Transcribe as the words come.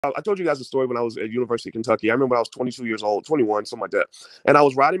I told you guys a story when I was at University of Kentucky. I remember I was 22 years old, 21, something like that. And I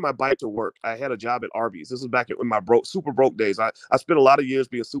was riding my bike to work. I had a job at Arby's. This was back in my super broke days. I spent a lot of years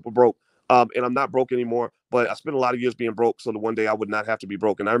being super broke. And I'm not broke anymore, but I spent a lot of years being broke so that one day I would not have to be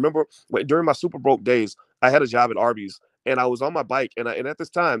broke. And I remember during my super broke days, I had a job at Arby's and I was on my bike. And at this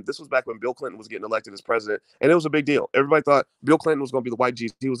time, this was back when Bill Clinton was getting elected as president. And it was a big deal. Everybody thought Bill Clinton was going to be the white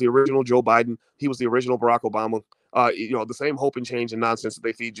Jesus. He was the original Joe Biden. He was the original Barack Obama. The same hope and change and nonsense that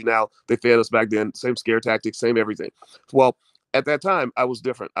they feed you now, they fed us back then. Same scare tactics, same everything. Well, at that time, I was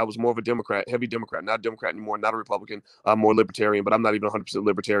different. I was more of a Democrat, heavy Democrat, not a Democrat anymore, not a Republican. I'm more libertarian, but I'm not even 100%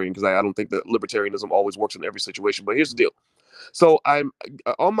 libertarian because I don't think that libertarianism always works in every situation. But here's the deal. So I'm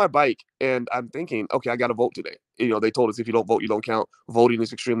on my bike and I'm thinking, okay, I got to vote today. They told us if you don't vote, you don't count. Voting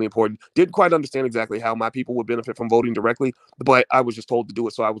is extremely important. Didn't quite understand exactly how my people would benefit from voting directly, but I was just told to do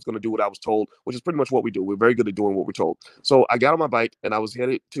it. So I was going to do what I was told, which is pretty much what we do. We're very good at doing what we're told. So I got on my bike and I was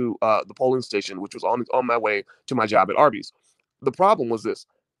headed to the polling station, which was on my way to my job at Arby's. The problem was this.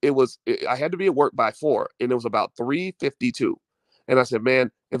 I had to be at work by 4 and it was about 3:52. And I said,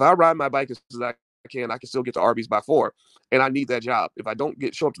 man, if I ride my bike as I can still get to Arby's by 4, and I need that job. If I don't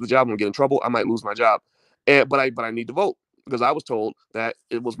show up to the job, I'm gonna get in trouble. I might lose my job, but I need to vote because I was told that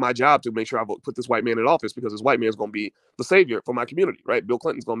it was my job to make sure I put this white man in office because this white man is going to be the savior for my community, right? Bill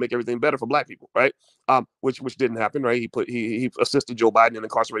Clinton's going to make everything better for black people, right? Which didn't happen, right? He assisted Joe Biden in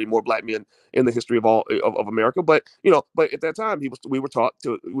incarcerating more black men in the history of all of America, but at that time we were taught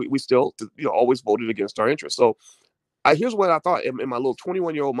we still always voted against our interests. So here's what I thought in my little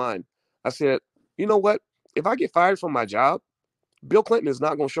 21-year-old mind. I said, you know what? If I get fired from my job, Bill Clinton is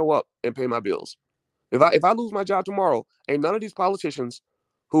not going to show up and pay my bills. If I lose my job tomorrow, ain't none of these politicians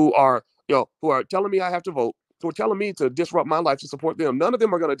who are telling me I have to vote, who are telling me to disrupt my life to support them, none of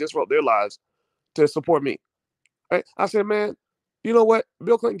them are going to disrupt their lives to support me. Right? I said, man, you know what?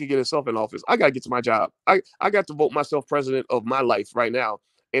 Bill Clinton can get himself in office. I got to get to my job. I got to vote myself president of my life right now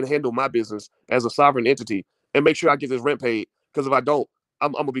and handle my business as a sovereign entity and make sure I get this rent paid. Because if I don't,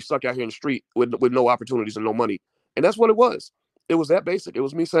 I'm going to be stuck out here in the street with no opportunities and no money. And that's what it was. It was that basic. It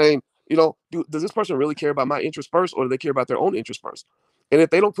was me saying, does this person really care about my interest first or do they care about their own interest first? And if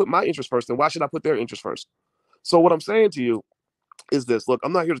they don't put my interest first, then why should I put their interest first? So what I'm saying to you is this. Look,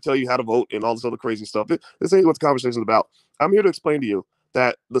 I'm not here to tell you how to vote and all this other crazy stuff. This ain't what the conversation is about. I'm here to explain to you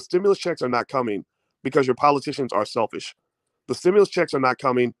that the stimulus checks are not coming because your politicians are selfish. The stimulus checks are not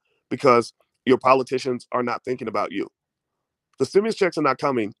coming because your politicians are not thinking about you. The stimulus checks are not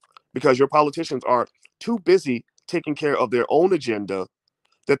coming because your politicians are too busy taking care of their own agenda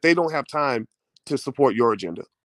that they don't have time to support your agenda.